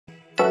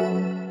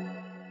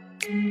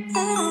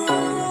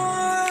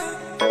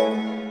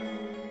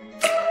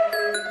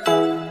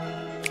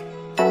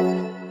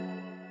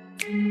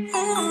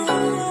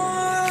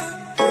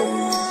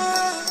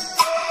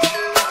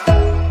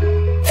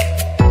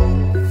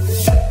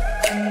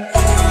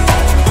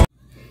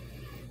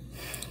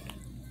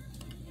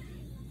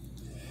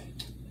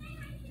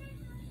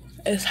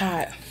It's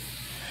hot.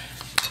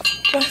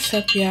 What's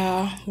up,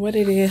 y'all? What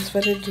it is,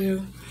 what it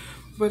do,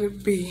 what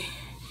it be.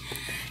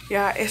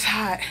 Y'all, it's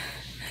hot.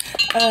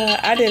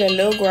 I did a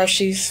little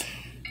groceries.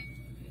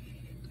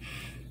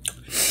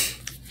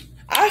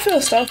 I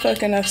feel so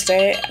fucking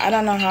upset. I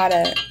don't know how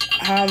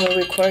I'm gonna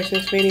record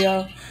this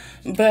video,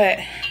 but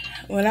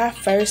when I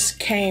first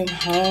came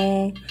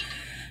home,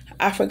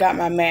 I forgot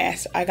my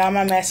mask. I got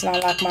my mask and I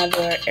locked my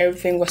door.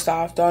 Everything was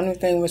off. The only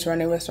thing was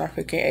running was my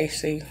freaking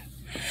AC.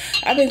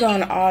 I've been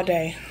gone all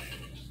day.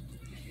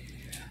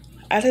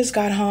 I just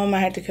got home. I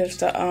had to kiss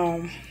the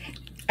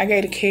I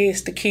gave the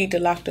kids the key to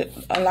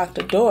unlock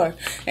the door,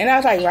 and I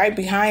was like right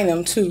behind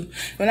them too.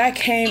 When I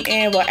came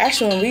in, well,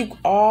 actually when we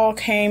all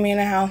came in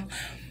the house,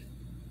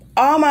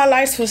 all my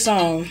lights was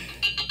on.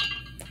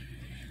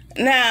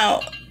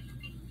 Now,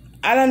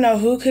 I don't know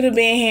who could have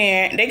been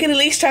here. They could at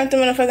least turn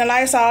them motherfucking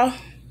lights off.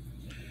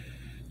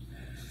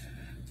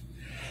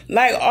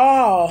 Like,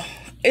 oh.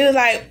 It was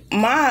like,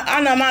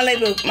 I know my light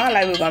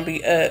was gonna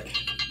be up.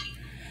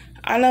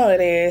 I know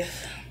it is.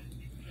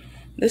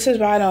 This is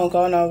why I don't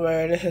go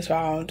nowhere. This is why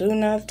I don't do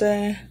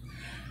nothing.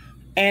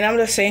 And I'm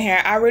just sitting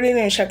here. I really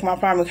didn't check my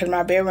apartment because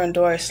my bedroom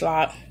door is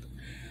locked.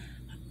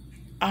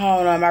 I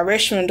don't know. My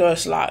restroom door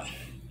is locked.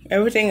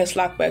 Everything is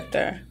locked back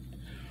there.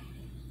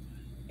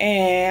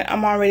 And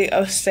I'm already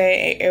upset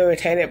and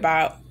irritated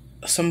about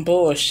some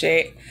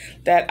bullshit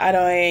that I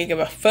don't even give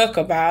a fuck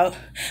about.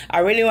 I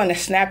really want to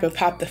snap and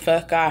pop the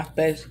fuck off,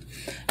 but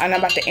I'm not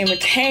about to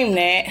entertain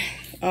that. I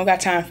don't got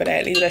time for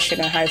that. Leave that shit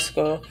in high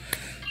school.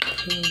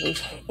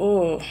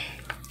 Ooh.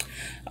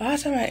 I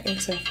was talking about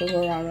instant food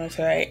around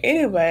today.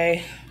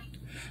 Anyway,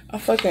 I'm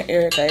fucking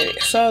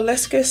irritated. So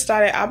let's get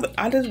started.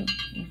 I just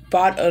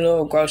bought a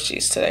little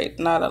groceries today.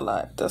 Not a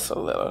lot, just a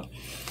little.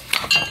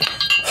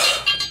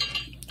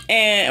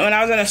 And when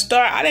I was in the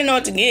store, I didn't know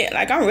what to get.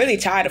 Like, I'm really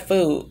tired of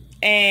food.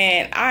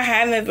 And I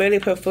haven't really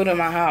put food in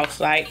my house.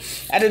 Like,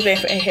 I just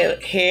been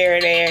here,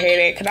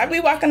 there. Cause I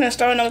be walking in the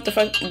store and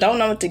don't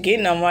know what to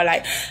get no more.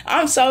 Like,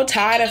 I'm so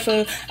tired of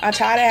food. I'm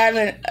tired of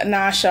having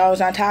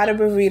nachos. I'm tired of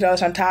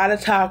burritos. I'm tired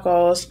of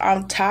tacos.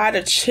 I'm tired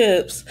of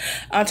chips.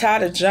 I'm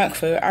tired of junk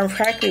food. I'm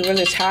practically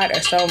really tired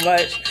of so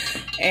much.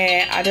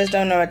 And I just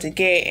don't know what to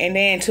get. And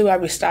then, too, I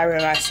be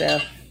starving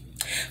myself.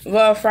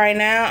 Well, for right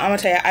now, I'm gonna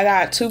tell you, I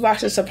got 2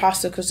 boxes of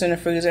popsicles in the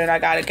freezer, and I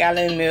got a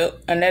gallon of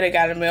milk, another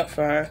gallon of milk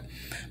for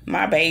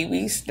my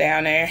babies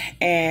down there,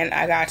 and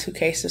I got 2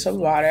 cases of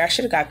water. I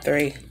should have got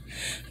 3.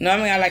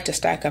 Normally, I like to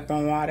stack up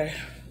on water,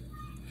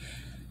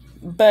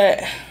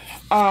 but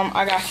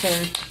I got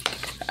some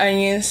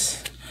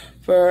onions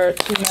for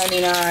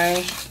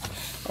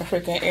 $2.99. I'm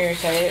freaking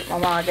irritated. My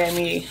mom gave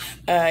me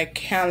a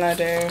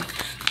calendar.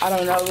 I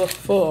don't know what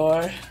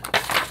for. I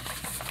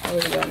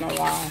really don't know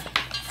why.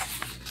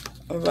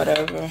 Or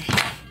whatever.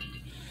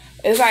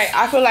 It's like,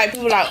 I feel like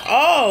people are like,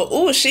 oh,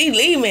 ooh, she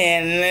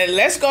leaving.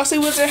 Let's go see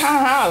what's in her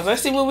house.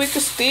 Let's see what we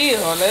can steal.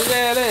 Let's do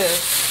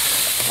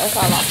this. That's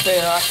how I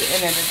feel at the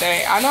end of the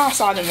day. I know I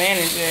saw the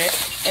manager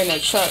in the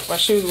truck, but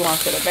she was going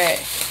to the back.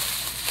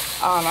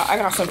 I don't know. I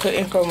got some put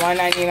in for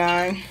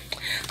 $1.99.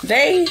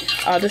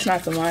 This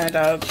not the one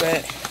though,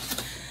 but,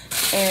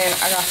 and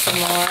I got some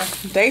more.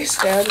 They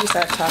sell these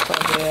at Taco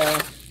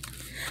Bell.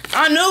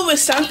 I knew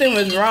something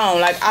was wrong.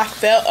 Like, I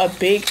felt a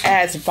big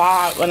ass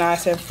vibe when I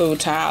said food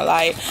time.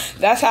 Like,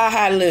 that's how I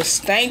had a little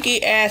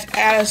stanky ass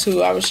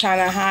attitude. I was trying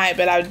to hide,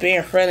 but I was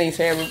being friendly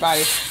to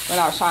everybody when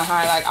I was trying to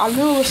hide. Like, I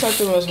knew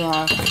something was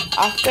wrong.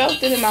 I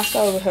felt it in my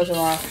soul because it was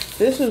wrong.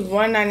 This was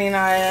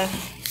 $1.99.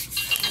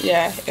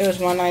 Yeah, it was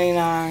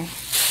 $1.99.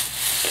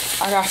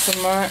 I got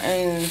some more,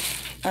 and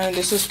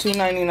this is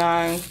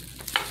 $2.99.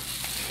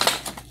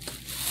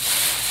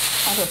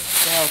 I just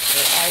felt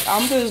it. Like,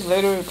 I'm just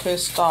literally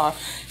pissed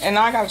off. And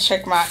now I gotta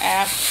check my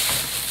app.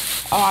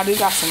 Oh, I do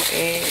got some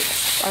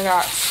eggs.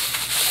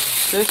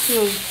 This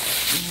was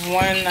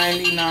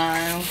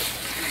 $1.99.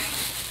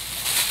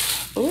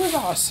 Ooh, it's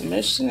all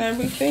smushed and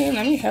everything.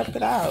 Let me help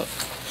it out.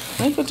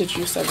 Let me put the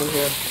juice over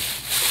here.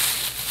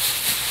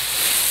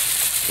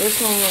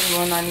 This one was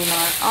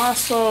 $1.99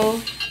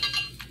 also.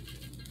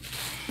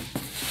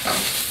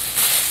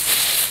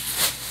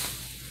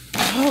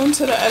 On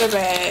to the other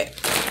bag.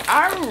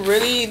 I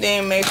really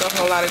didn't make a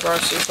whole lot of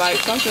groceries. Like,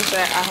 something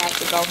that I have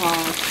to go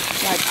home.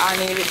 Like, I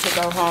needed to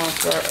go home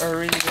for a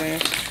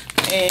reason.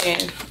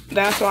 And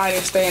that's why I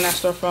didn't stay in that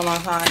store for a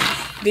long time.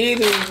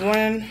 These is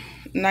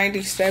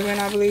 $1.97,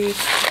 I believe.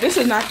 This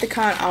is not the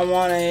kind I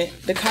wanted.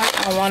 The kind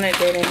I wanted,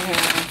 they didn't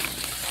have.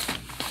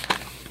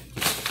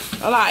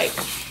 Like,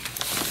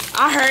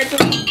 I heard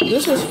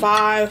this was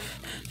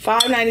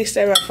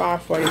 $5.97,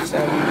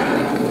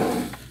 $5.47.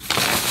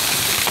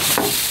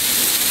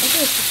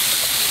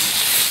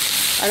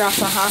 I got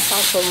some hot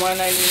sauce for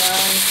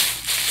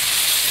 $1.99.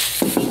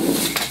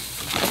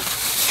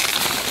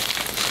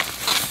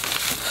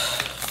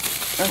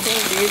 I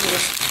think these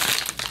was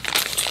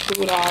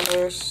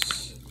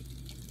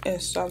 $2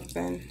 and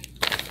something.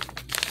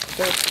 I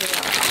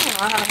don't know,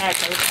 I haven't had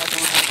French fries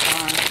in a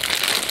long time.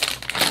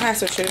 I had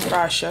some chicken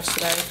fries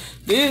yesterday.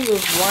 These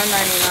was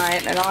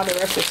 $1.99 and all the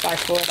rest is like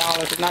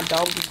 $4. And I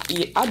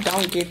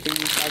don't get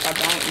these. Like, I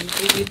don't eat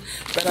these,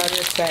 but I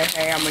just say,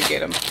 hey, I'm gonna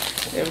get them.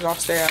 It was on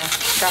sale.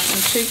 Got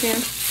some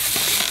chicken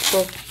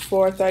for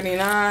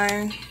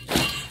 $4.39.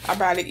 I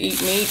barely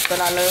eat meat, but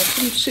I love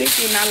some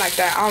chicken. Not like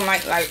that. I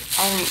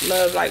don't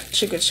love like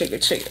chicken.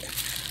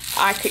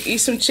 I could eat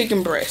some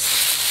chicken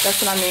breast.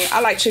 That's what I mean.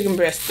 I like chicken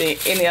breast than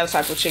any other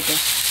type of chicken.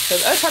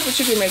 Because other type of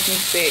chicken makes me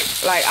sick.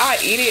 Like, I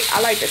eat it. I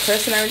like the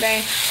crust and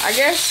everything. I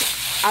guess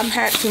I've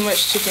had too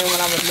much chicken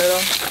when I was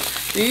little.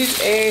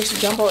 These eggs,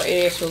 jumbo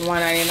eggs, for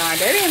 $1.99.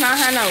 They did not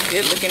have no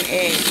good looking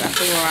eggs. I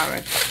think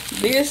around.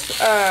 This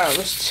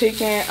was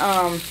chicken,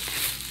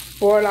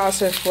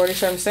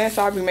 $4.47.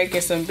 I'll be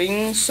making some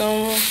beans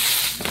soon.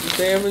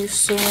 Very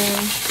soon.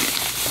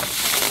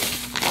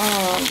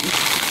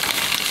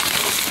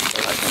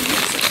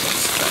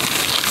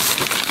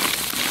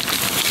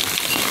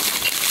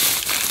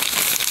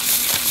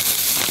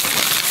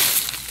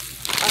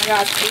 I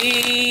got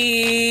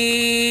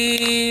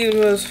these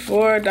was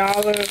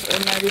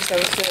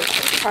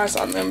 $4.97. The price,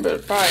 I remember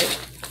the price.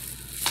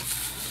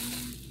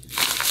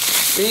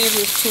 These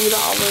was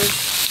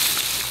 $2.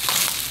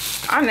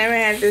 I never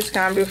had this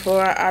kind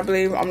before. I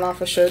believe, I'm not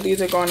for sure.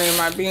 These are going in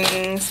my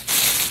beans.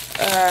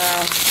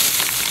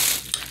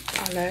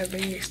 I love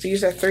these.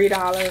 These are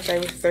 $3. They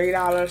were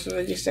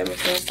 $3.57, I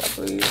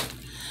believe.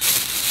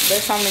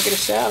 Best time to get a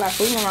sale. Like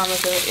Food Mama at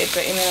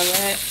the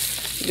internet.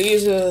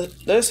 This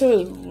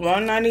was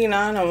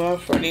 $1.99 or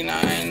 $1.49, I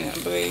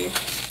believe.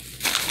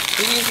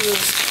 These was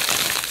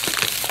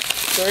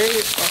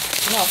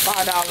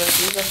 $5.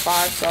 These are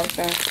 $5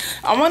 something.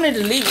 I wanted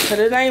to leave because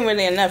it ain't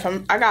really enough.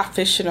 I got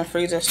fish in the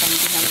freezer, so I'm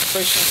having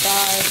fish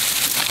inside.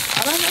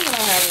 I don't know what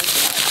I have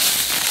inside.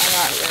 I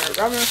got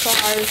ramen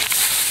fries.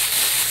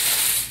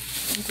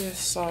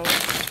 Just so.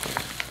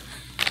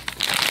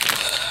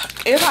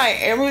 It's like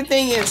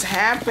everything is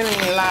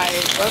happening. Like,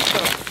 what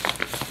the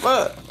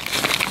fuck?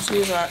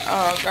 These are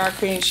got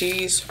cream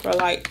cheese for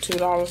like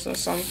 $2 or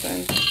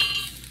something.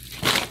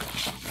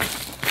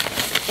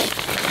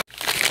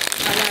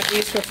 I got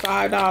these for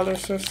 $5 or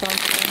something.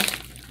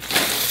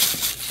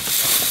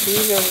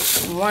 These are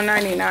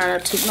 $1.99 or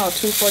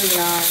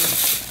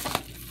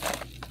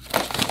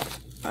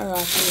 $2.49. I got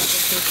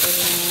these for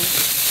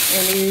 $2.49,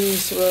 and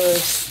these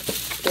was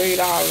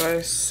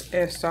 $3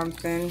 and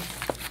something.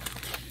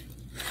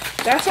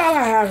 That's all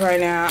I have right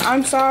now.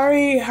 I'm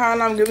sorry how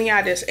I'm giving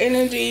y'all this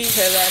energy,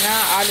 because right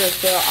now I just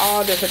feel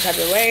all different type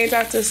of ways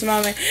at this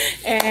moment.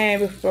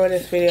 And before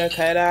this video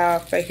cut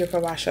off, thank you for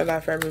watching.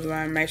 Love for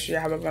everyone. Make sure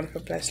you have a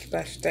wonderful, blessed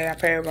day. I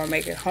pray everyone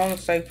make it home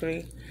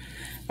safely.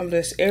 I'm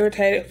just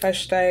irritated,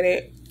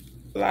 frustrated.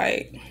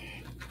 Like,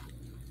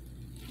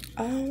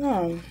 I don't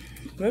know.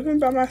 Living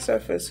by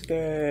myself is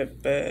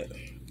good, but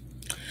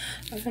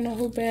I don't know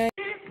who bad.